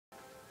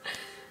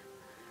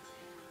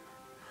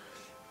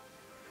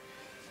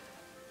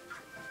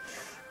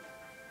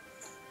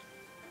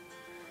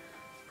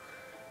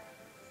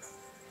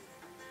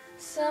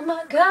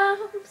Summer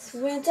comes,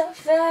 winter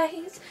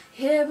fades,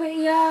 here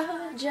we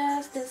are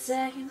just the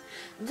same.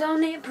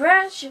 Don't need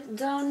pressure,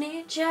 don't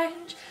need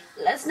change,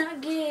 let's not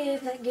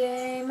give the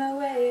game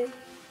away.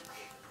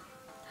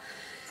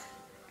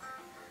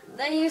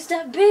 There used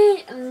to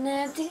be an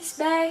empty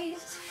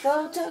space,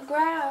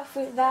 photograph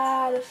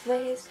without a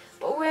face,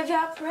 but with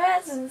your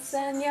presence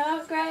and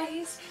your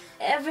grace,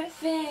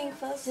 everything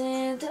falls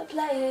into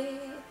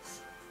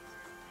place.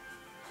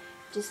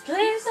 Just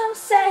please don't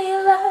say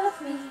you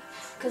love me,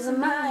 'cause I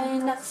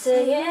might not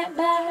say it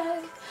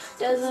back.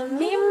 Doesn't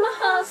mean my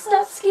heart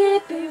stops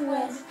skipping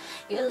when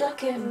you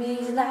look at me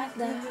like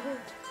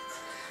that.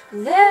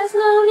 There's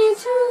no need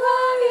to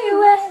worry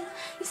when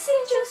you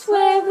see just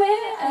where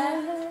we're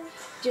at.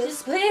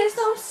 Just please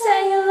don't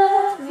say you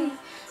love me,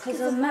 'cause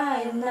I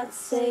might not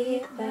say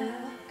it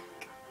back.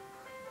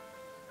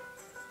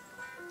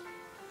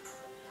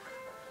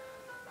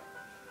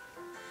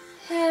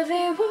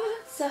 Heavy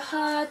words are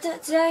hard to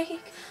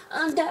take.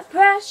 Under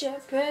pressure,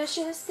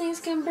 precious things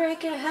can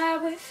break it.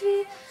 How we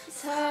feel,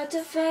 it's hard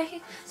to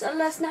fake. So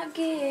let's not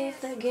give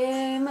the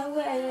game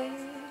away.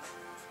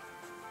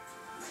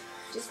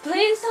 Just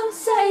please don't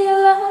say you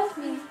love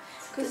me,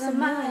 'cause I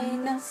might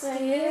not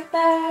say it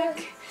back.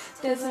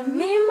 Doesn't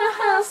mean my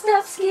heart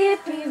stops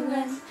skipping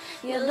when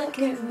you look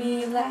at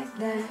me like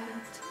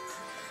that.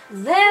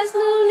 There's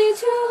no need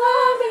to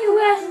worry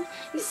when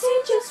you see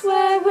just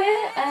where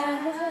we're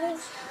at.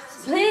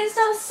 Please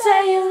don't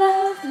say you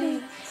love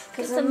me,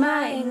 'cause I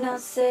might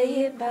not say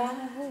it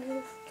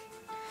back.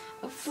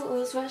 A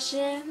fool's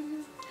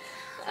rushing,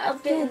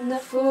 I've been a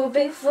fool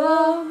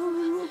before.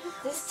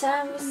 This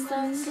time it's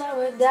time to slow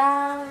it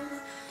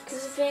down,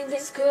 'cause I think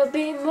this could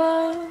be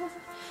more.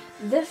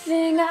 The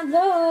thing I'm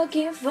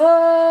looking for.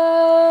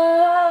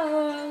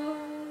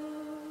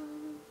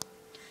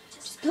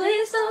 Just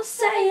please don't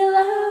say you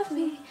love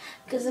me,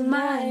 'cause I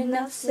might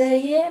not say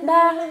it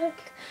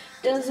back.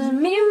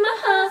 Doesn't mean my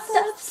heart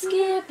stops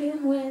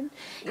skipping when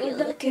you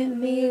look at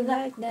me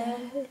like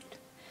that.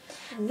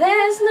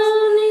 There's no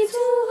need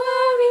to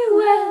worry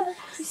when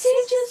you see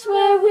just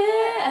where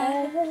we're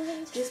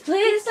at. Just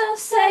please don't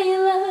say you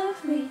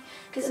love me,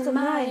 'cause I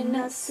might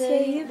not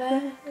say it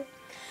back.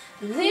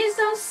 Please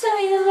don't say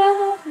you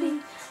love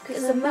me,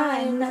 'cause I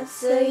might not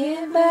say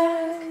it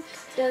back.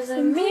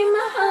 Doesn't mean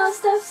my heart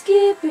stops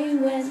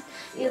skipping when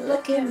you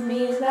look at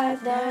me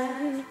like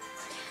that.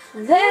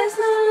 There's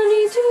no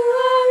need to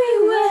worry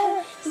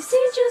when you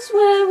see just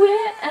where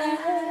we're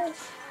at.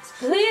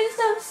 Please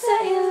don't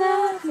say you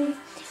love me,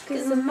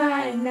 'cause I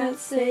might not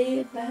say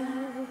it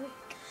back.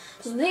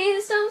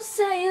 Please don't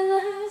say you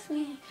love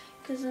me,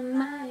 'cause I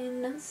might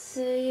not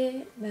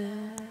say it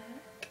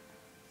back.